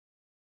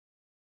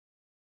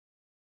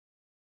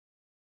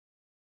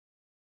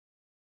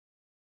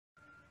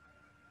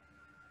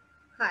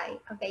Hi,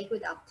 a very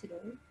good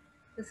afternoon.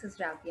 This is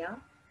Rabiah,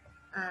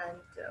 and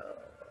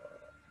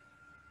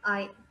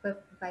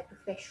by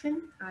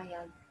profession, I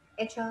am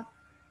HR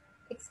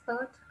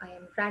expert. I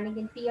am branding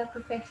and PR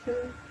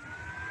professional.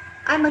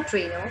 I'm a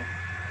trainer,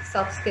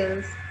 soft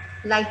skills,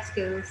 life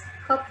skills,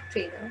 corporate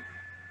trainer.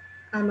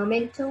 I'm a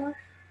mentor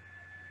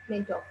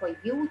for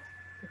youth,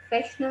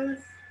 professionals,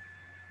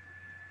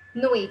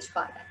 no age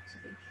part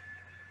actually,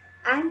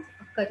 and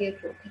a career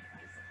growth advisor.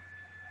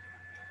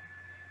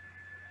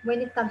 When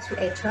it comes to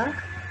HR,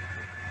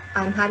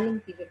 I'm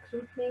handling the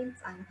recruitments,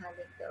 I'm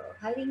handling the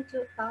hiring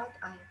part,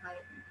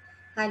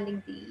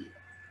 handling the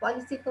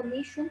policy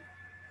formation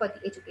for the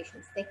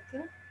education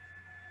sector.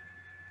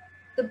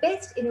 The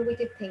best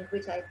innovative thing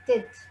which I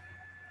did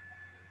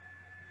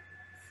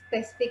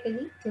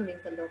specifically during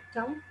the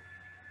lockdown,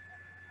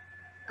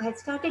 I had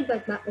started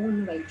with my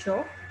own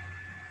venture,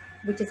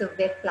 which is a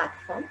web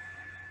platform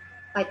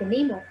by the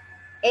name of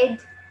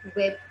Ed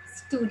Web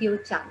Studio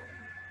Channel,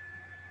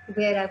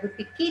 where I would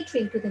be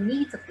catering to the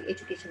needs of the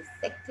education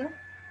sector,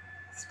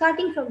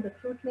 starting from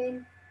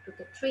recruitment to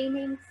the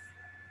trainings,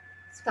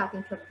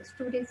 starting from the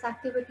students'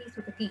 activities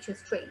to the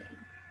teachers' training.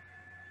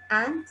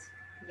 And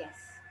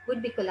yes,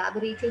 would be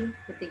collaborating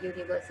with the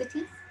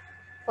universities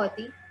for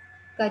the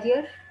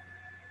career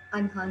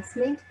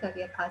enhancement,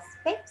 career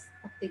aspects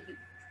of the youth.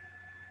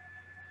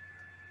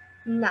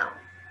 Now,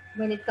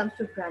 when it comes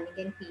to branding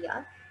and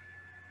PR,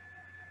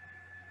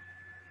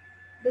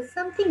 there's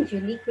something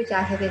unique which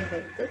I have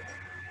invented,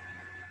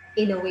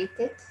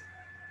 innovated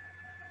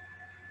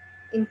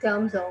in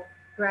terms of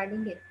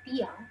branding and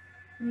PR,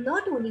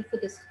 not only for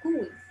the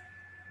schools,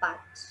 but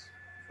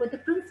for the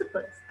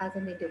principals as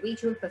an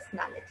individual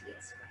personality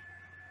as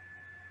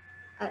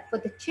well. For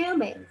the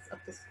chairmen of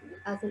the school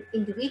as an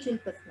individual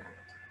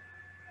personality,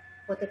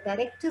 for the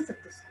directors of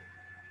the school.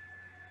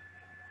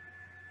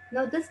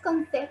 Now, this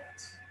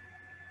concept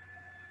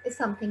is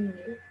something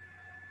new,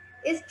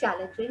 is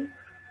challenging,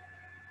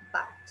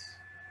 but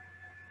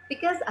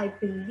because I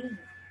believe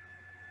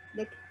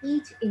that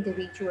each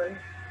individual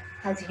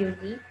has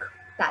unique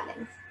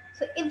talents,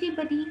 so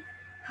everybody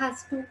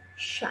has to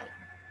shine.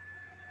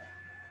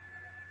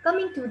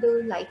 Coming to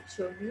the life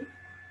journey,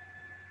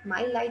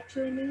 my life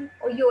journey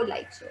or your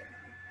life journey,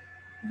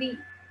 we,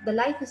 the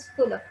life is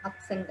full of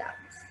ups and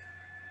downs.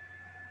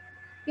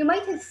 You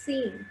might have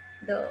seen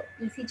the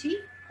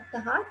ECG of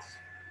the heart.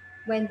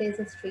 When there's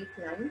a straight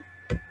line,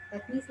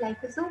 that means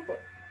life is over.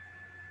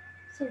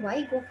 So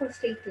why go for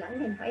straight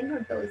line and why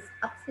not those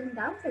ups and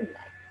downs in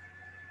life?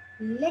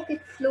 Let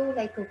it flow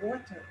like a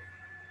water,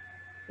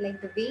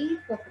 like the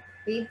waves of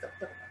the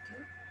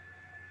water,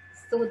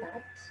 so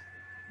that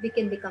we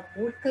can become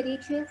more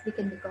courageous, we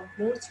can become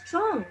more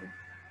strong.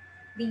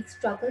 These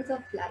struggles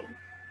of life,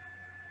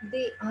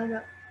 they are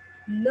a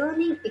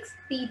learning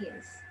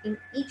experience in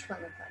each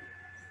one of our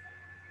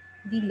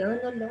lives. We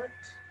learn a lot,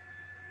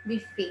 we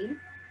fail,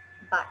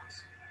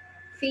 but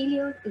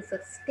failure is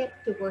a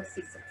step towards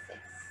the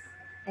success.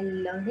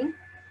 And learning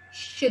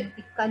should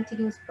be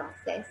continuous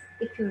process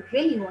if you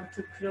really want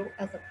to grow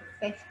as a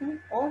professional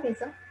or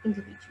as an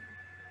individual.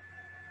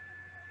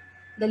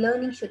 The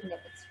learning should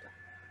never stop.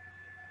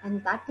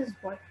 And that is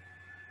what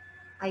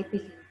I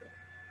believe in.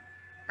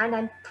 And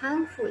I'm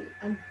thankful,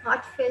 I'm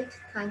heartfelt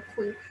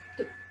thankful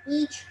to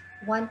each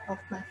one of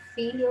my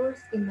failures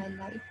in my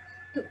life,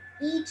 to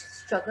each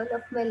struggle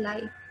of my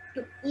life,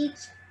 to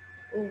each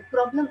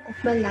problem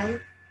of my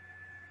life.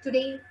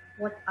 Today,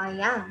 what I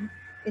am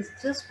is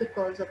just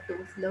because of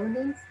those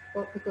learnings,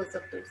 or because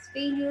of those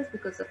failures,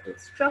 because of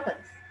those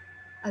struggles.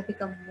 I've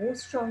become more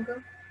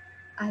stronger,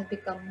 I've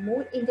become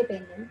more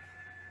independent,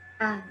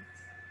 and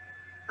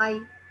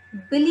I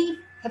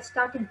have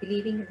started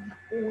believing in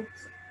my own.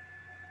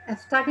 I've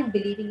started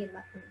believing in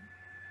my own.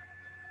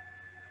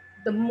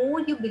 The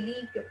more you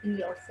believe in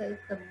yourself,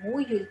 the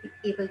more you'll be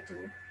able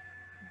to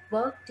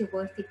work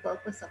towards the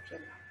purpose of your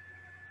life.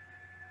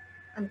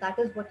 And that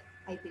is what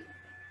I believe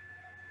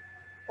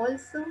in.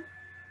 Also,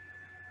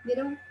 you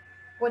know,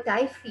 what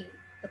I feel,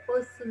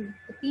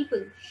 the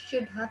people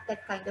should have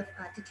that kind of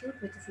attitude,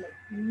 which is like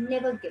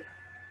never give up.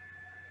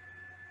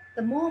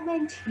 The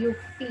moment you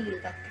feel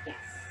that, yes,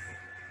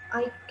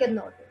 I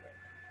cannot do it,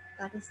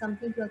 that is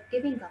something you are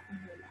giving up on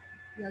your life.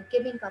 You are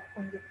giving up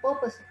on your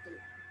purpose of the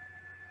life.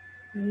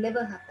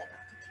 Never have that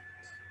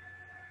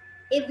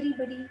attitude.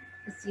 Everybody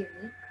is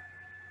unique.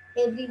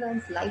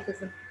 Everyone's life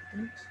is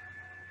important.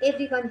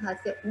 Everyone has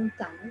their own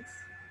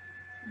talents.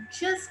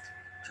 Just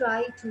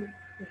try to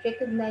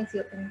recognize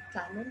your own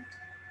talent,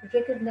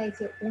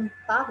 recognize your own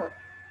power,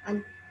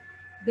 and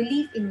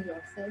believe in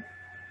yourself.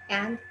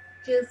 And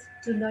just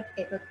do not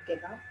ever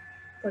give up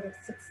for a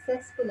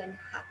successful and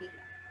happy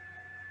life.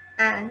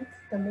 And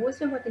the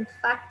most important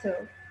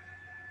factor,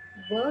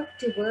 work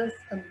towards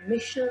a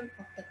mission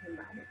of the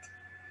humanity.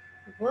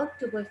 Work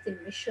towards the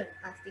mission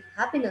as the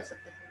happiness of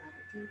the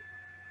humanity.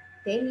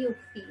 Then you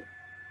feel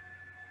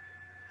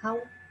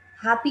how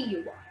happy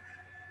you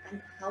are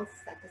and how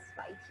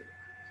satisfied you are.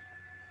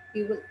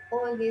 You will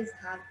always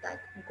have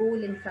that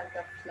goal in front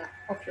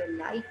of your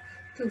life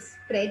to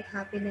spread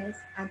happiness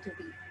and to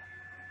be happy.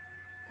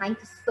 Thank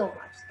you so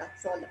much.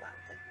 That's all about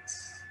it.